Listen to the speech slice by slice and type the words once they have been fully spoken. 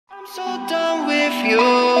I'm so done with you,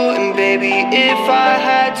 and baby, if I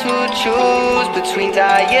had to choose between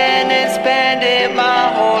dying and spending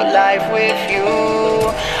my whole life with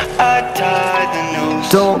you, I'd tie the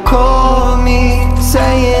noose. Don't call me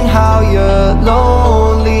saying how you're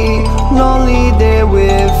lonely, lonely there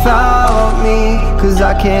without me, 'cause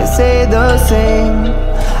I can't say the same.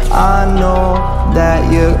 I know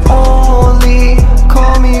that you only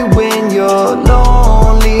call me when you're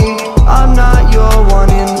lonely. I'm not your one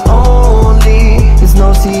and only. It's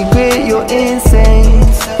no secret you're insane,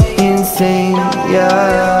 insane,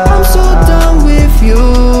 yeah. I'm so done with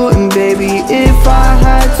you, and baby, if I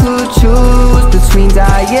had to choose between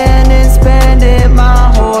dying and spending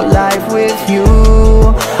my whole life with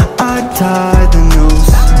you, I'd tie the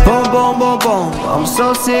noose. Boom, boom, boom, boom, I'm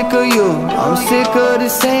so sick of you. I'm sick of the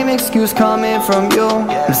same excuse coming from you.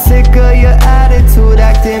 I'm sick of your attitude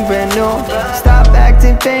acting brand new. Stop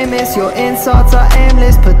acting famous, your insults are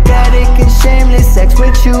aimless, pathetic and shameless. Sex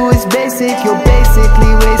with you is basic, you're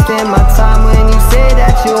basically wasting my time when you say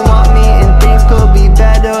that you want me. And things could be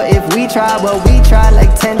better if we try what we tried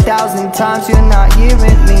like 10,000 times. You're not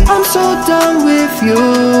hearing me. I'm so done with you,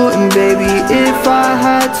 and baby, if I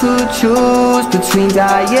had to choose between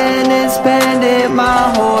dying and spending my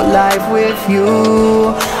whole life with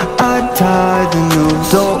you, I'd tie the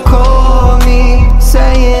noose. Don't call me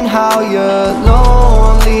saying how you're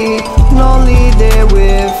lonely, lonely there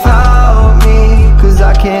without me, 'cause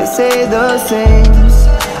I can't say the same.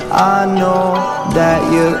 I know that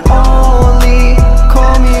you only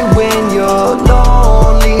call me when you're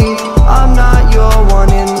lonely. I'm not your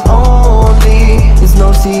one and only. It's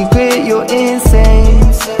no secret you're insane,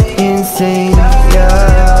 insane,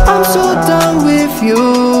 yeah. I'm so done with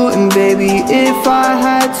you, and baby, if I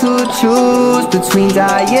had to choose between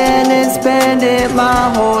dying and spending my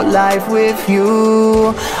whole life with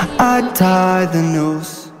you, I'd tie the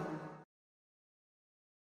noose.